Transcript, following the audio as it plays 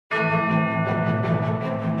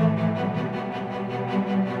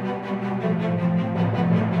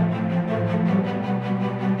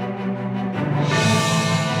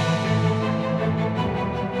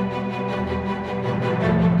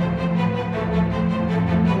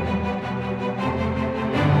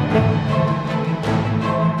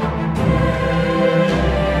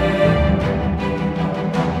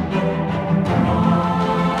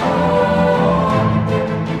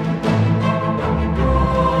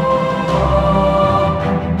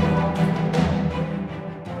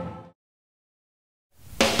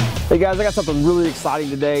guys, I got something really exciting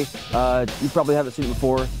today. You probably haven't seen it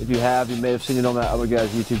before. If you have, you may have seen it on that other guy's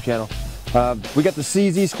YouTube channel. We got the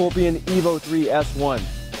CZ Scorpion Evo3 S1.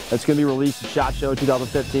 That's going to be released at SHOT Show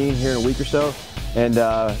 2015 here in a week or so. And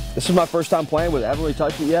this is my first time playing with it. I haven't really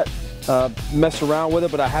touched it yet. Messed around with it,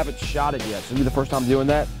 but I haven't shot it yet. So it'll be the first time doing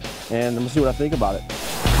that. And I'm going to see what I think about it.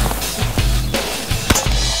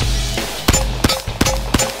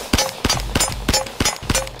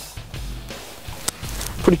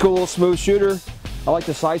 Pretty cool little smooth shooter. I like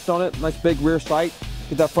the sights on it. Nice big rear sight.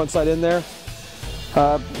 Get that front sight in there.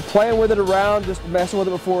 Playing with it around, just messing with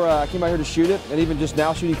it before I came out here to shoot it, and even just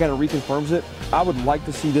now shooting kind of reconfirms it. I would like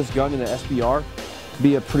to see this gun in an SBR.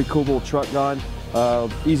 Be a pretty cool little truck gun.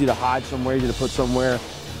 Easy to hide somewhere, easy to put somewhere,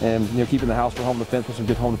 and keep in the house for home defense with some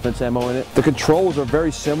good home defense ammo in it. The controls are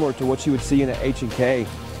very similar to what you would see in an H&K,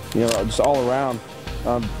 just all around.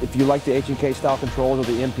 If you like the H&K style controls or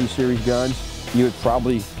the MP series guns, you would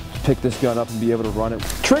probably pick this gun up and be able to run it.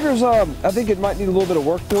 Triggers, I think it might need a little bit of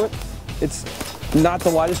work to it. It's not the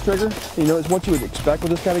lightest trigger. It's what you would expect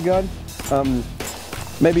with this kind of gun.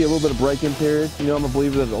 Maybe a little bit of break-in period. I'm a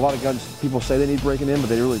believer that a lot of guns, people say they need breaking in, but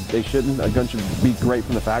they shouldn't. A gun should be great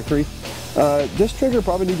from the factory. This trigger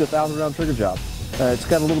probably needs a 1,000-round trigger job. It's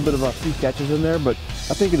got a little bit of a few catches in there, but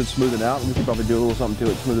I think it'd smooth it out. We could probably do a little something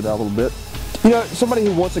to it, smooth it out a little bit. Somebody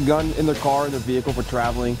who wants a gun in their car, in their vehicle for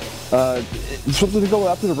traveling, something to go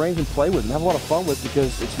out to the range and play with and have a lot of fun with,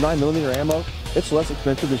 because it's 9mm ammo. It's less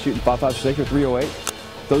expensive than shooting 5.56 or 308.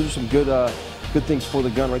 Those are some good things for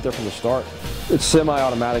the gun right there from the start. It's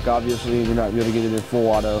semi-automatic, obviously. You're not going to get it in full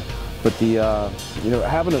auto, but the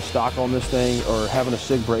having a stock on this thing or having a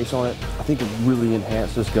SIG brace on it, I think it really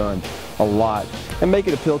enhanced this gun a lot and make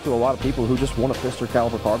it appeal to a lot of people who just want a pistol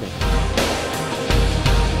caliber carbine.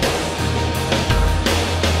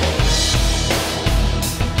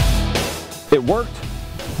 It worked.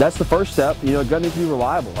 That's the first step. A gun needs to be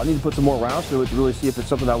reliable. I need to put some more rounds through it to really see if it's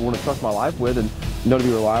something I want to trust my life with and know to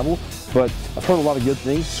be reliable. But I've heard a lot of good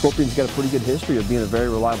things. Scorpion's got a pretty good history of being a very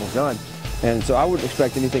reliable gun, and so I wouldn't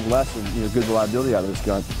expect anything less than good reliability out of this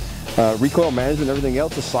gun. Recoil management, everything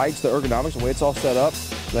else, the sights, the ergonomics, the way it's all set up,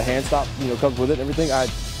 the hand stop comes with it, and everything. I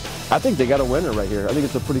think they got a winner right here. I think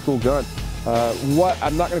it's a pretty cool gun.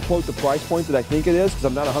 I'm not going to quote the price point that I think it is because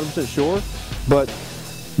I'm not 100% sure, but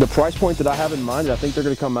the price point that I have in mind that I think they're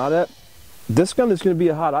going to come out at, this gun is going to be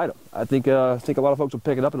a hot item. I think a lot of folks will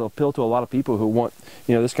pick it up and it'll appeal to a lot of people who want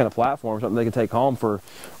this kind of platform, something they can take home for a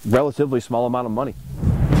relatively small amount of money.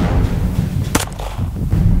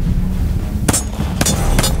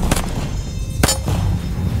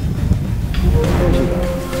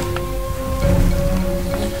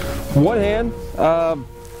 One hand,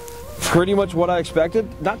 pretty much what I expected.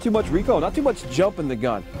 Not too much recoil, not too much jump in the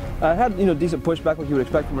gun. I had decent pushback like you would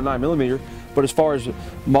expect from a 9mm, but as far as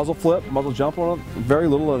muzzle flip, muzzle jump on it, very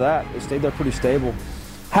little of that. It stayed there pretty stable.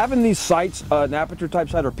 Having these sights, an aperture type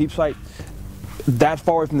sight or peep sight, that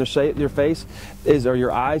far away from your face or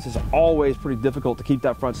your eyes is always pretty difficult to keep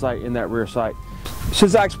that front sight in that rear sight.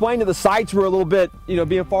 Since I explained that the sights were a little bit,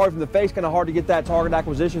 being far away from the face, kind of hard to get that target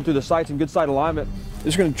acquisition through the sights and good sight alignment, I'm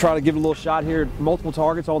just going to try to give it a little shot here. Multiple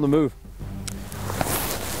targets on the move.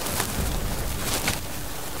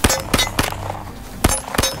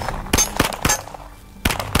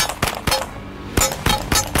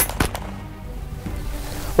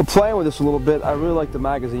 I'm playing with this a little bit. I really like the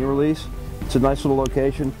magazine release. It's a nice little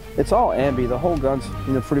location. It's all ambi. The whole gun's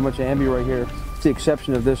pretty much ambi right here. With the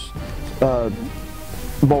exception of this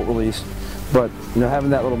bolt release. But having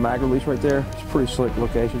that little mag release right there, it's a pretty slick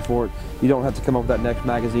location for it. You don't have to come up with that next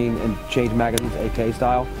magazine and change magazines AK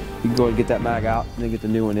style. You can go ahead and get that mag out and then get the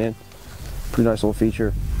new one in. Pretty nice little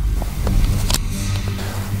feature.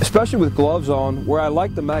 Especially with gloves on, where I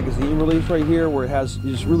like the magazine release right here, where it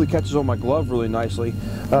just really catches on my glove really nicely.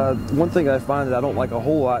 One thing I find that I don't like a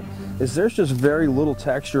whole lot is there's just very little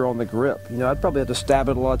texture on the grip. I'd probably have to stab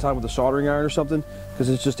it a lot of time with a soldering iron or something, because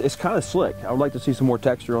it's kind of slick. I would like to see some more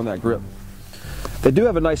texture on that grip. They do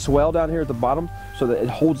have a nice swell down here at the bottom so that it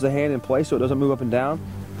holds the hand in place so it doesn't move up and down,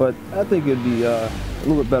 but I think it'd be a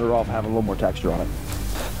little bit better off having a little more texture on it.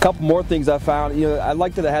 A couple more things I found. I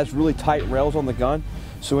like that it has really tight rails on the gun.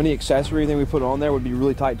 So any accessory, anything we put on there would be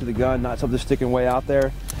really tight to the gun, not something sticking way out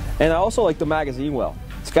there. And I also like the magazine well.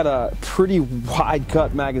 It's got a pretty wide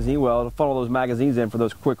cut magazine well to funnel those magazines in for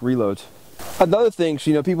those quick reloads. Another thing,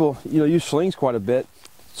 people use slings quite a bit,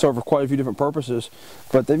 serve for quite a few different purposes,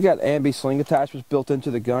 but they've got ambi sling attachments built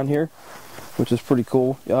into the gun here, which is pretty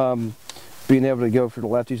cool. Being able to go for the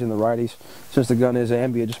lefties and the righties, since the gun is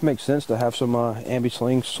ambi, it just makes sense to have some ambi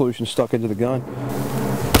sling solution stuck into the gun.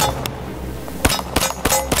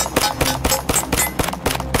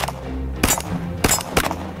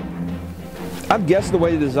 I'm guessing the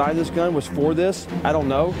way they designed this gun was for this. I don't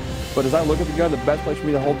know. But as I look at the gun, the best place for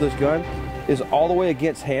me to hold this gun is all the way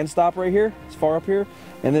against hand stop right here. It's far up here.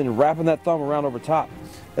 And then wrapping that thumb around over top.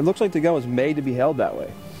 It looks like the gun was made to be held that way.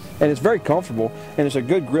 And it's very comfortable. And it's a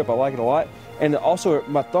good grip. I like it a lot. And also,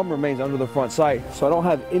 my thumb remains under the front sight. So I don't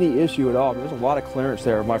have any issue at all. There's a lot of clearance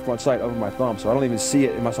there of my front sight over my thumb. So I don't even see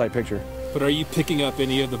it in my sight picture. But are you picking up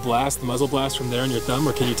any of the blast, the muzzle blast from there in your thumb,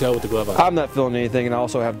 or can you tell with the glove on? I'm not feeling anything, and I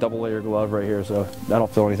also have double layer glove right here, so I don't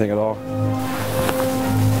feel anything at all.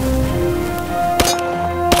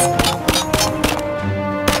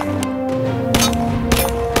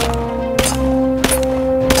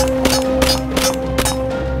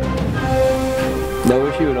 No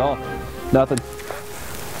issue at all. Nothing.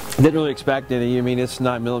 Didn't really expect any. I mean, it's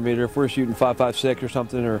 9mm. If we're shooting 5.56 or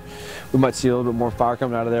something, or we might see a little bit more fire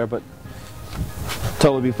coming out of there, but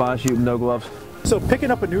totally be fine shooting no gloves. So picking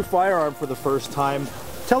up a new firearm for the first time,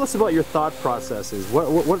 tell us about your thought processes.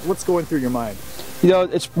 What's going through your mind? You know,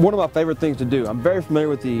 it's one of my favorite things to do. I'm very familiar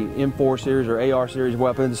with the M4 series or AR series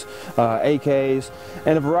weapons, AKs,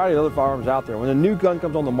 and a variety of other firearms out there. When a new gun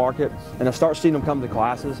comes on the market and I start seeing them come to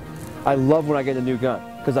classes, I love when I get a new gun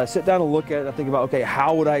because I sit down and look at it and I think about, okay,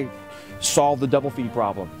 how would I solve the double feed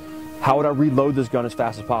problem? How would I reload this gun as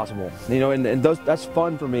fast as possible? You know, and that's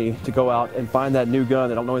fun for me to go out and find that new gun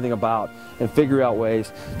that I don't know anything about and figure out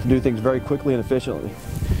ways to do things very quickly and efficiently.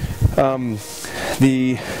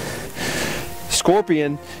 The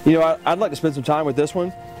Scorpion, you know, I'd like to spend some time with this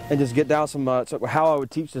one and just get down some how I would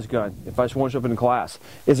teach this gun if I just want to show up in class.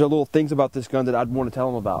 Is there little things about this gun that I'd want to tell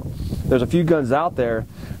them about? There's a few guns out there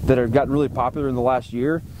that have gotten really popular in the last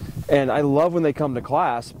year, and I love when they come to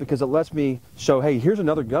class because it lets me show, hey, here's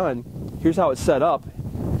another gun, here's how it's set up,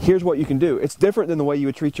 here's what you can do. It's different than the way you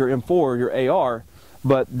would treat your M4 or your AR,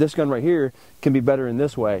 but this gun right here can be better in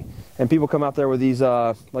this way. And people come out there with these,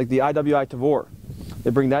 like the IWI Tavor. They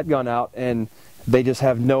bring that gun out and they just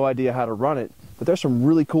have no idea how to run it. But there's some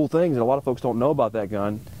really cool things that a lot of folks don't know about that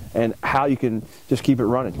gun and how you can just keep it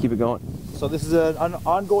running, keep it going. So this is an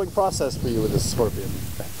ongoing process for you with this Scorpion?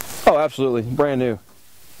 Oh, absolutely. Brand new.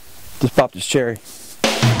 Just popped its cherry.